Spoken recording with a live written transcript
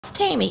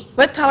Tammy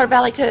with Collar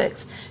Valley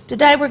Cooks.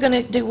 Today we're going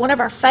to do one of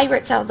our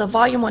favorites out of the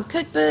Volume 1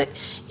 cookbook.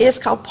 It is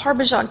called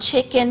Parmesan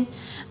chicken.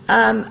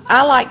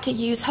 I like to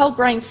use whole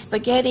grain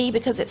spaghetti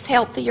because it's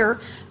healthier.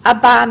 I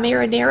buy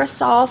marinara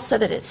sauce so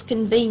that it's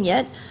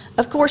convenient.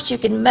 Of course you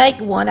can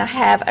make one. I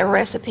have a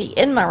recipe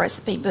in my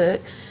recipe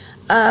book.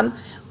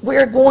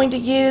 We're going to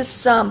use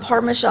some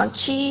Parmesan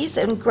cheese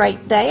and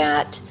grate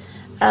that.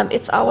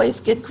 It's always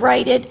good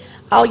grated.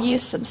 I'll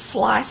use some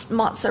sliced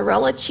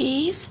mozzarella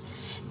cheese,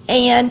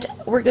 and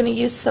we're going to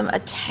use some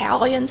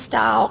Italian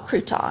style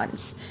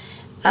croutons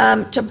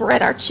to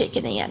bread our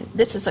chicken in.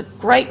 This is a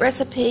great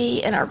recipe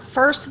in our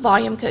first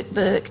volume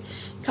cookbook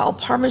called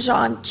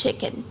Parmesan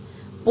chicken.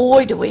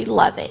 Boy, do we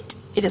love it.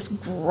 It is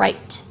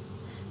great.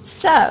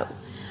 So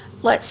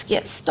let's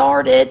get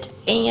started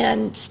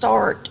and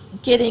start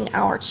getting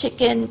our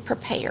chicken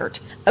prepared.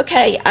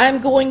 Okay, I'm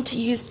going to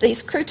use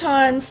these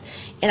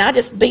croutons, and I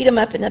just beat them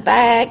up in the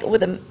bag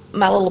with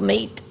my little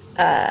meat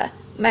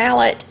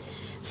mallet.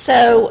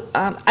 So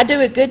I do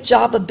a good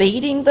job of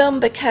beating them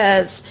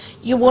because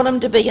you want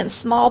them to be in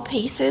small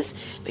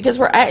pieces, because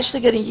we're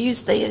actually going to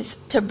use these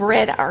to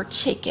bread our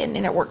chicken,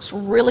 and it works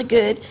really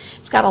good.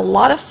 It's got a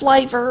lot of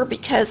flavor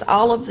because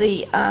all of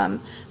the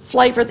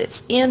flavor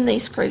that's in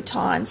these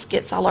croutons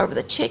gets all over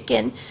the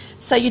chicken.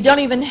 So you don't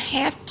even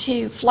have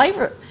to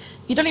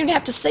you don't even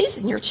have to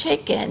season your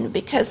chicken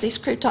because these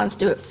croutons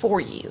do it for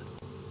you.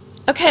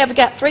 Okay, I've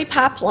got 3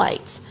 pie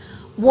plates.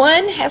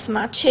 One has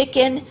my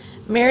chicken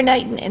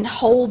marinating in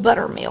whole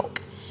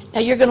buttermilk. Now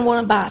you're going to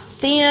want to buy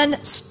thin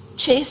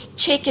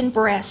chicken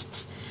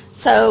breasts.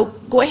 So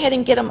go ahead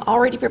and get them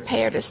already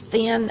prepared as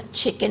thin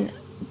chicken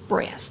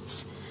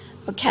breasts.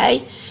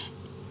 Okay?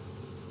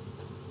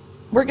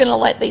 We're going to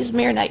let these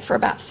marinate for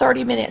about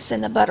 30 minutes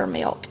in the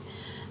buttermilk.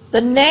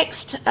 The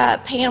next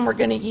pan we're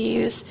going to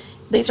use,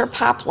 these are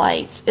pie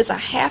plates, is a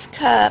 1/2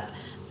 cup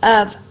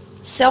of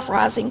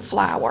self-rising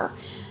flour.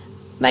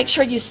 Make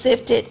sure you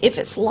sift it if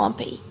it's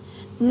lumpy.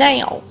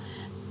 Now,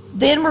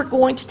 then we're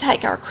going to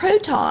take our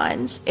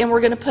croutons and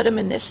we're going to put them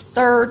in this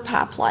 3rd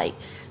pie plate.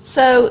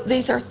 So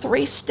these are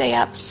 3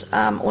 steps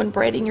when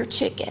breading your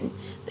chicken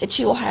that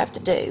you will have to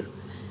do.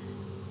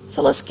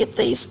 So let's get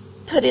these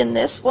put in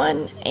this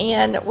one,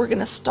 and we're going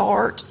to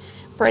start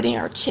breading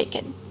our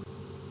chicken.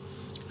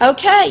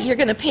 Okay, you're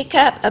going to pick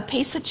up a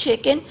piece of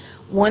chicken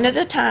one at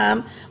a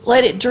time,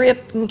 let it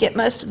drip and get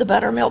most of the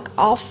buttermilk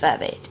off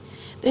of it.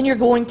 Then you're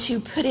going to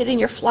put it in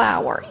your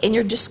flour, and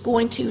you're just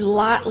going to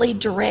lightly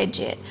dredge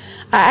it.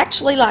 I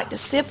actually like to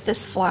sift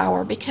this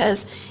flour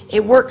because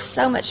it works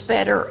so much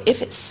better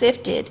if it's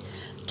sifted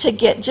to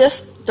get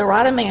just the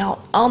right amount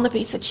on the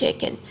piece of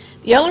chicken.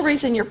 The only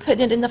reason you're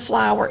putting it in the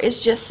flour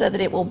is just so that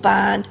it will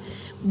bind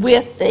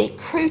with the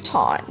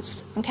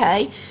croutons.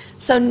 Okay,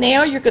 so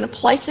now you're going to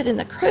place it in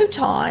the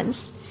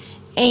croutons,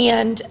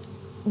 and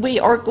we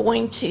are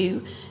going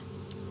to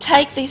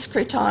take these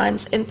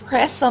croutons and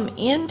press them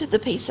into the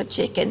piece of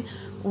chicken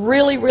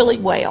really, really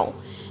well.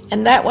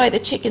 And that way the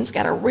chicken's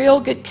got a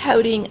real good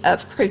coating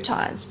of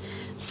croutons.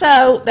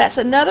 So that's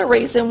another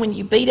reason when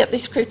you beat up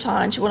these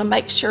croutons, you want to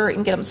make sure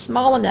and get them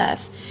small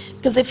enough,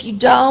 because if you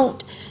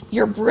don't,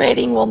 your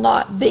breading will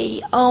not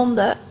be on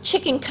the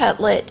chicken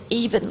cutlet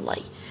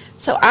evenly.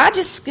 So I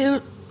just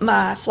scoot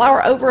my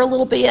flour over a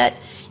little bit,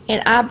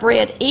 and I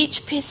bread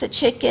each piece of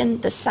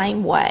chicken the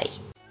same way.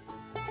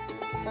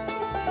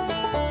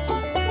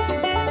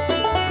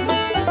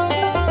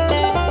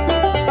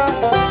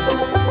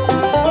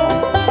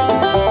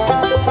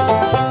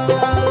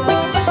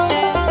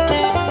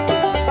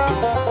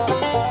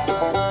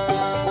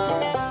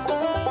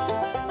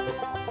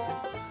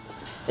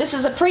 This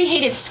is a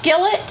preheated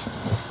skillet.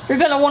 You're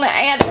going to want to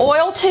add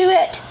oil to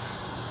it.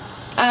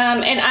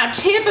 And I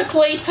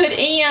typically put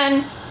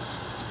in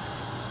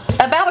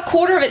about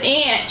 1/4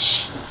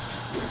 inch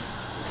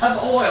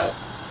of oil.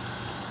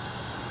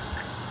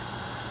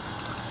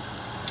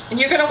 And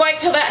you're going to wait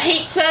till that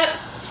heats up.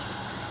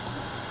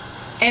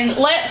 And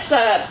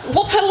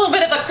we'll put a little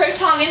bit of a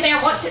crouton in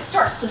there. Once it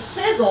starts to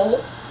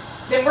sizzle,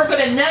 then we're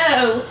going to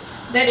know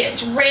that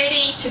it's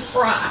ready to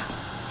fry.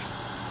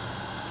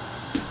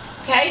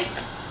 Okay?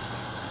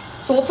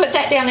 So we'll put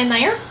that down in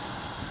there.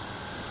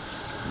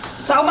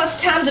 It's almost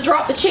time to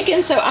drop the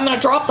chicken, so I'm going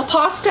to drop the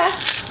pasta.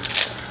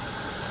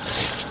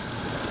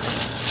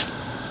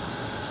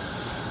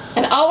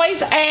 And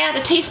always add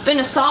a teaspoon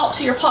of salt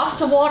to your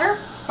pasta water.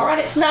 Alright,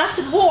 it's nice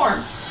and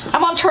warm.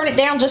 I'm going to turn it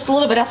down just a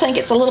little bit. I think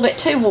it's a little bit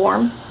too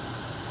warm.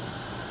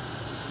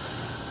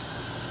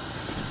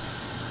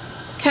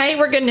 Okay,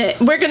 we're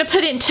gonna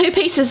put in 2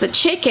 pieces of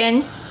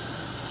chicken.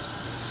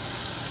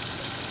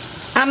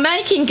 I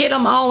may can get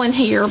them all in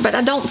here, but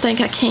I don't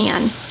think I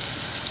can.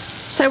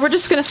 So we're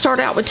just going to start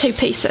out with 2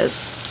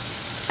 pieces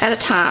at a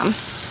time.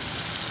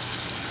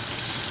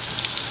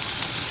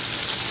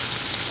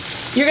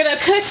 You're going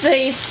to cook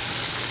these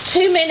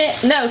 3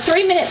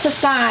 minutes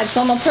aside. So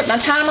I'm going to put my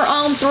timer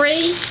on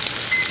 3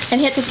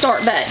 and hit the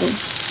start button.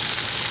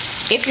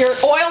 If your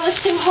oil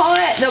is too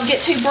hot, they'll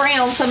get too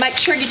brown, so make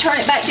sure you turn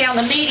it back down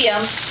to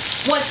medium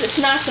once it's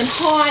nice and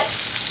hot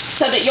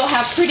so that you'll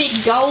have pretty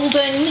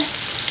golden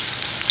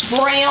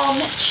brown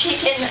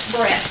chicken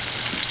breasts.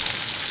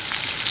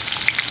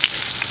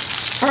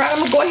 All right, I'm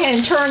gonna go ahead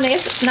and turn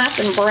this. It's nice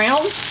and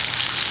brown.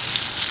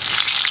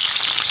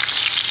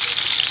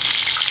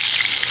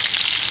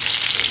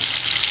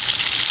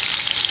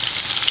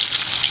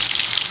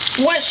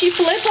 Once you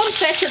flip them,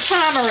 set your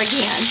timer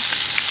again.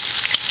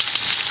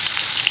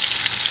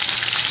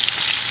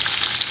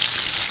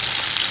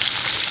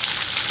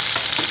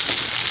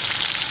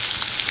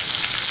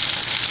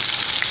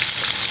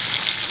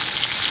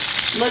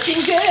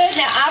 Looking good.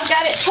 Now I've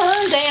got it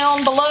turned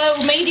down below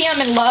medium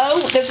and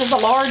low. This is a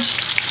large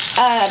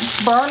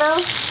burner,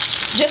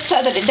 just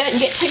so that it doesn't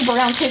get too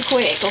brown too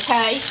quick,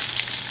 okay?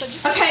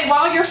 Okay,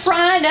 while you're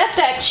frying up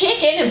that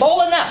chicken and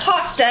boiling that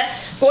pasta,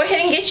 go ahead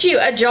and get you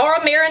a jar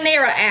of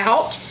marinara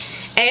out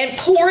and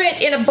pour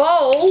it in a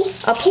bowl,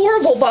 a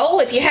pourable bowl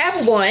if you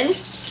have one.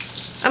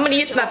 I'm going to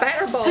use my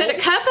batter bowl. Put a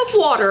cup of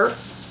water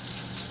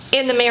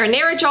in the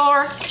marinara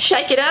jar,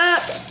 shake it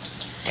up,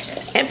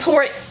 and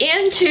pour it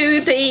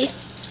into the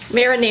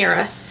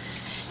marinara.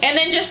 And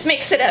then just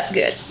mix it up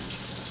good.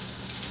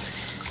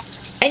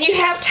 And you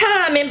have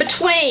time in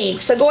between,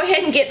 so go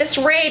ahead and get this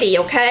ready,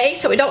 okay?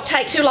 So it don't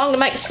take too long to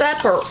make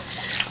supper.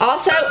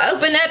 Also,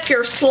 open up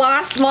your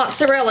sliced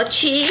mozzarella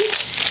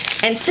cheese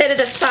and set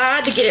it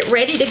aside to get it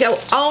ready to go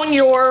on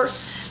your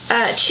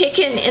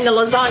chicken in the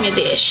lasagna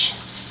dish.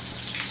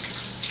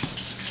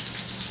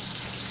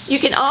 You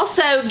can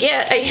also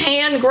get a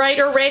hand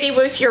grater ready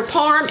with your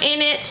parm in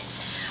it,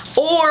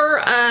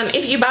 or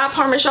if you buy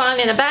Parmesan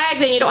in a bag,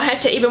 then you don't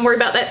have to even worry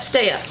about that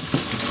step.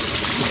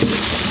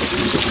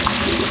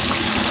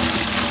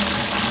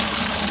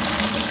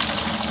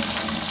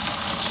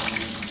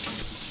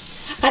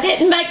 I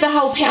didn't make the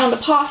whole pound of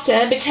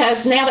pasta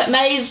because now that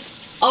May's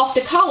off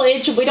to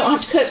college, we don't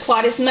have to cook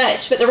quite as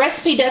much, but the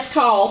recipe does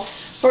call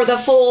for the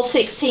full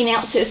 16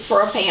 ounces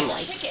for a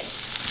family.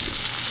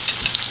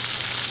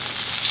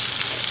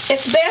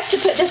 It's best to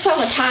put this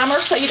on a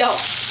timer so you don't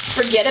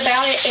forget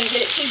about it and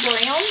get it too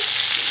brown,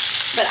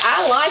 but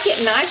I like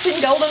it nice and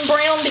golden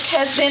brown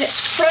because then it's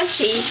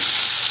crunchy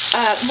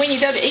when you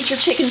go to eat your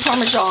chicken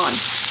Parmesan.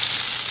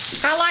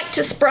 I like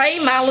to spray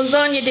my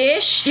lasagna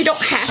dish. You don't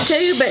have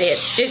to, but it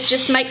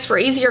just makes for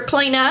easier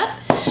cleanup.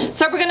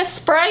 So we're going to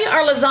spray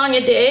our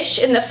lasagna dish,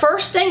 and the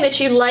first thing that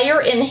you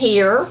layer in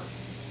here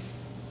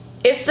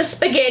is the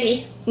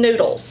spaghetti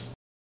noodles.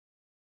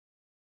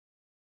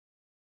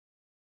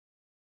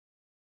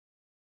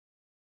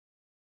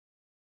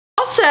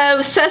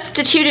 Also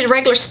substituted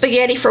regular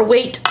spaghetti for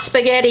wheat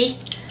spaghetti,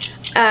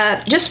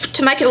 just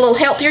to make it a little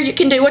healthier. You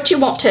can do what you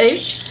want to.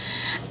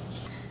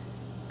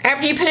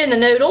 After you put in the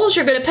noodles,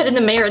 you're going to put in the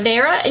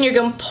marinara and you're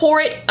going to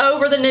pour it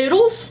over the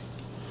noodles.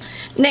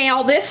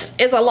 Now this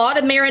is a lot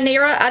of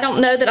marinara. I don't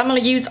know that I'm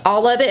going to use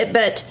all of it,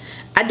 but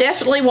I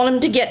definitely want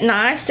them to get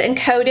nice and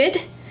coated.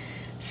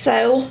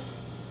 So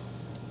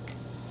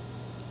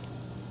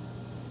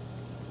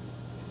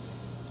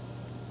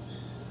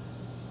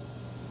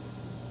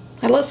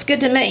it looks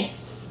good to me.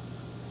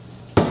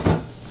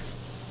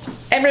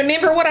 And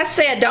remember what I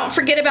said, don't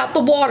forget about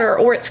the water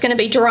or it's going to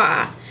be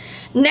dry.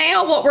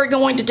 Now what we're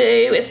going to do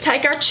is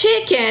take our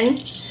chicken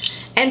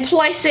and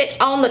place it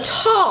on the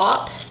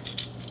top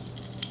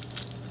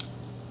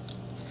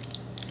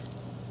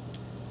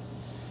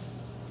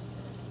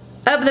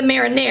of the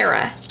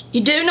marinara. You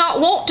do not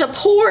want to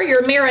pour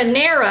your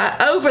marinara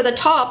over the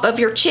top of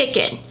your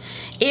chicken.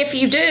 If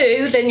you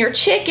do, then your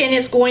chicken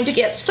is going to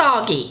get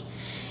soggy.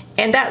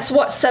 And that's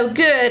what's so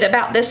good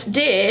about this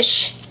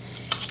dish,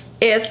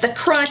 is the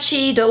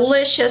crunchy,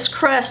 delicious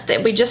crust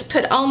that we just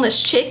put on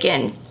this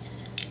chicken.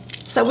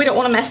 So we don't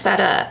want to mess that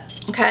up,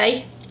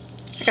 okay?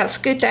 I gotta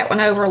scoot that one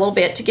over a little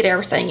bit to get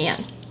everything in.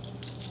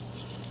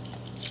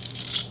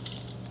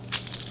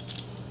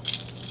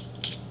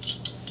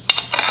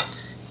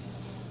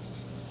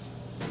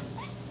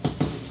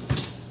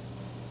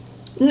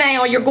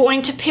 Now you're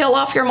going to peel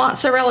off your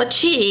mozzarella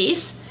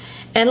cheese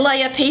and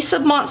lay a piece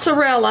of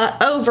mozzarella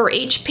over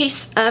each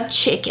piece of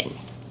chicken.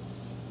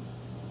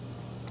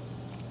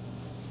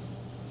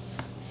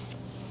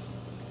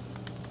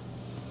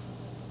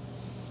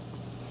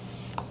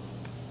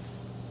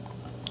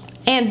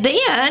 And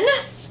then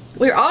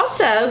we're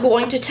also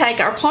going to take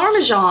our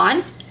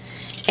Parmesan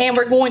and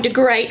we're going to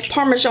grate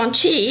Parmesan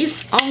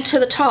cheese onto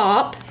the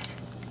top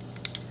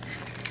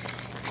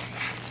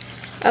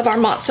of our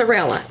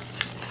mozzarella.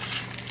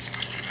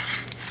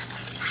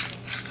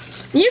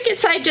 You can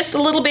save just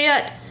a little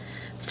bit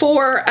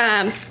for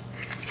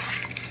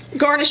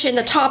garnishing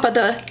the top of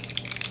the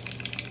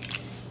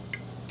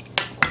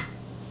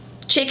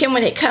chicken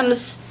when it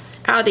comes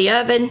out of the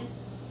oven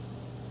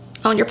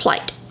on your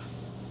plate.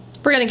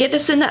 We're going to get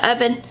this in the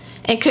oven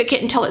and cook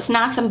it until it's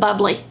nice and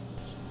bubbly.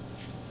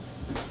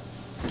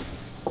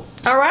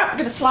 Alright, we're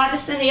going to slide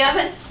this in the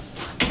oven.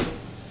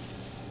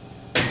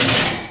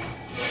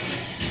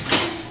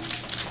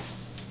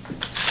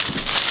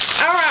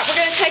 Alright, we're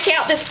going to take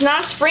out this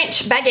nice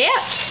French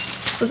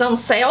baguette. It was on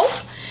sale.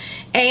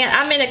 And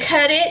I'm going to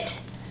cut it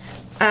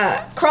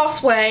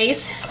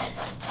crossways.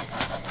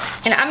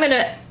 And I'm going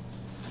to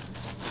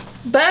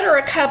butter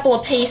a couple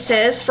of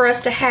pieces for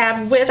us to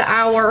have with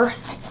our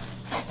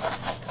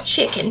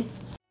chicken.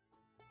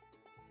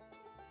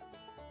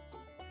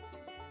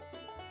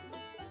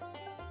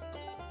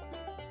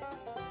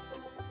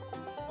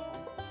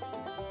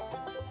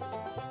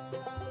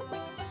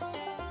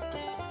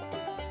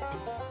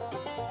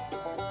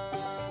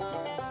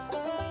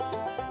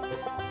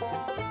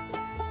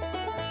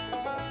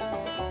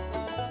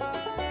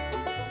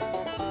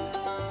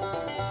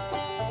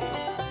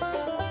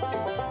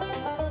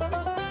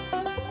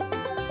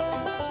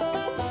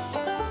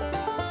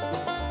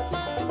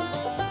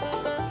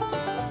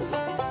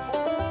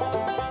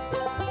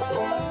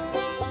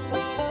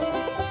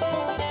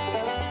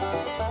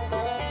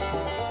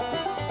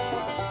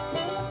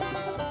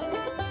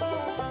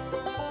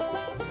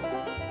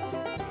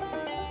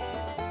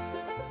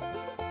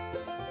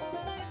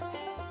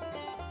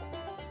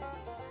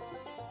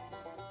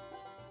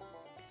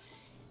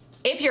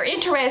 If you're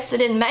interested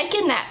in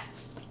making that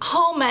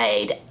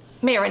homemade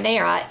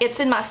marinara, it's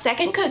in my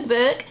second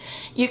cookbook.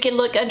 You can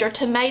look under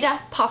tomato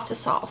pasta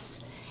sauce.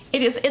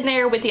 It is in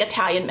there with the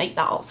Italian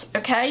meatballs,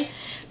 okay?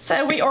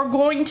 So we are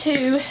going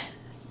to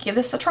give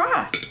this a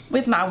try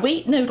with my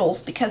wheat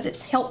noodles because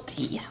it's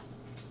healthy.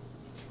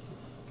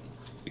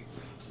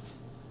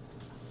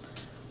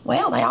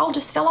 Well, they all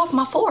just fell off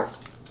my fork.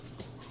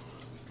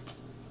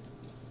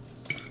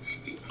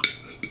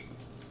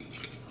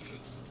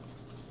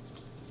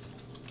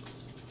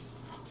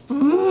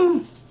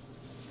 Mmm,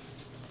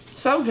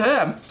 so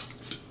good.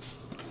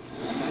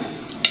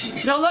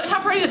 Now look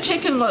how pretty the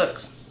chicken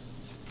looks.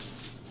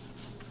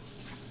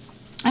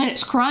 And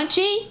it's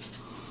crunchy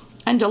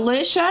and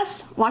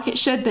delicious like it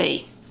should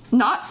be.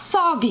 Not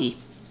soggy.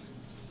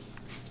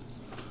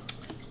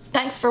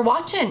 Thanks for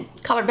watching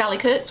Colored Valley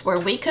Cooks, where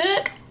we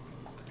cook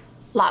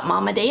like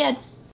Mama did.